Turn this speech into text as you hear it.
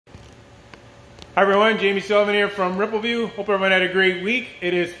Hi everyone, Jamie Sullivan here from Rippleview. Hope everyone had a great week.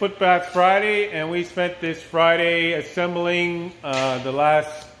 It is Footbath Friday, and we spent this Friday assembling the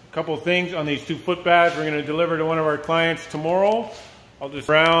last couple of things on these two footbaths. We're going to deliver to one of our clients tomorrow. I'll just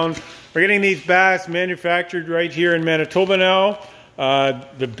round. We're getting these baths manufactured right here in Manitoba now.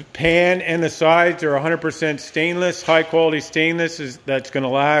 The pan and the sides are 100% stainless, high quality stainless that's going to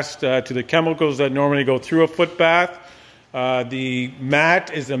last to the chemicals that normally go through a footbath. The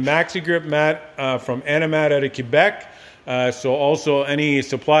mat is a maxi grip mat from an.effectuve out of Quebec. So also any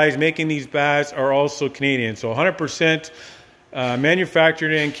supplies making these baths are also Canadian. So 100%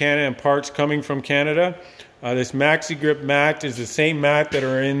 manufactured in Canada and parts coming from Canada. This maxi grip mat is the same mat that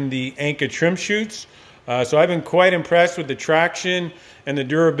are in the Anka trim shoots. So I've been quite impressed with the traction and the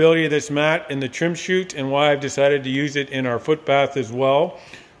durability of this mat in the trim shoot, and why I've decided to use it in our footbath as well.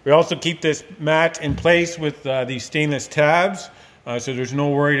 We also keep this mat in place with these stainless tabs, so there's no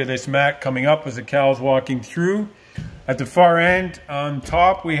worry to this mat coming up as the cow's walking through. At the far end on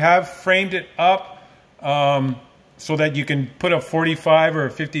top, we have framed it up so that you can put a 45 or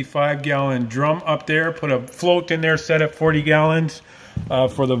a 55 gallon drum up there, put a float in there set at 40 gallons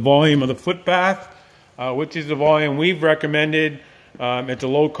for the volume of the footbath, which is the volume we've recommended. It's a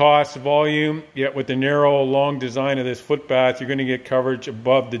low-cost volume, yet with the narrow, long design of this footbath, you're going to get coverage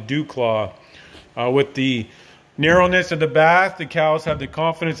above the dew claw. With the narrowness of the bath, the cows have the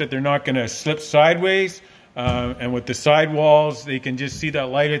confidence that they're not going to slip sideways. And with the sidewalls, they can just see that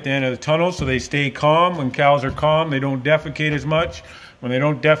light at the end of the tunnel, so they stay calm. When cows are calm, they don't defecate as much. When they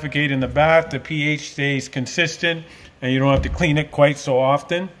don't defecate in the bath, the pH stays consistent, and you don't have to clean it quite so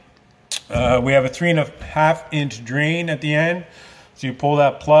often. We have a 3.5 inch drain at the end. So you pull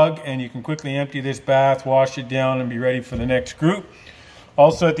that plug and you can quickly empty this bath, wash it down, and be ready for the next group.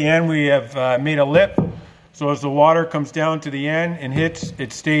 Also at the end we have made a lip, so as the water comes down to the end and hits,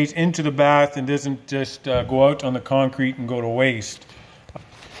 it stays into the bath and doesn't just go out on the concrete and go to waste.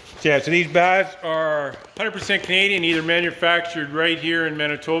 Yeah, so these baths are 100% Canadian, either manufactured right here in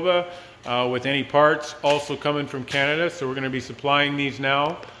Manitoba with any parts also coming from Canada. So we're going to be supplying these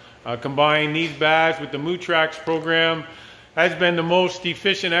now. Combine these baths with the Mootrax program has been the most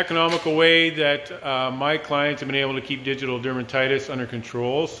efficient, economical way that my clients have been able to keep digital dermatitis under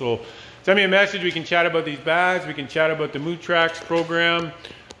control. So send me a message. We can chat about these baths. We can chat about the Mootrax program.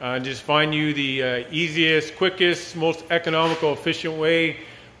 Just find you the easiest, quickest, most economical, efficient way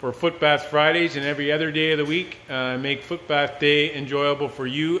for Footbath Fridays and every other day of the week. Make Footbath Day enjoyable for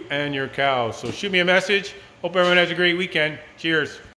you and your cows. So shoot me a message. Hope everyone has a great weekend. Cheers.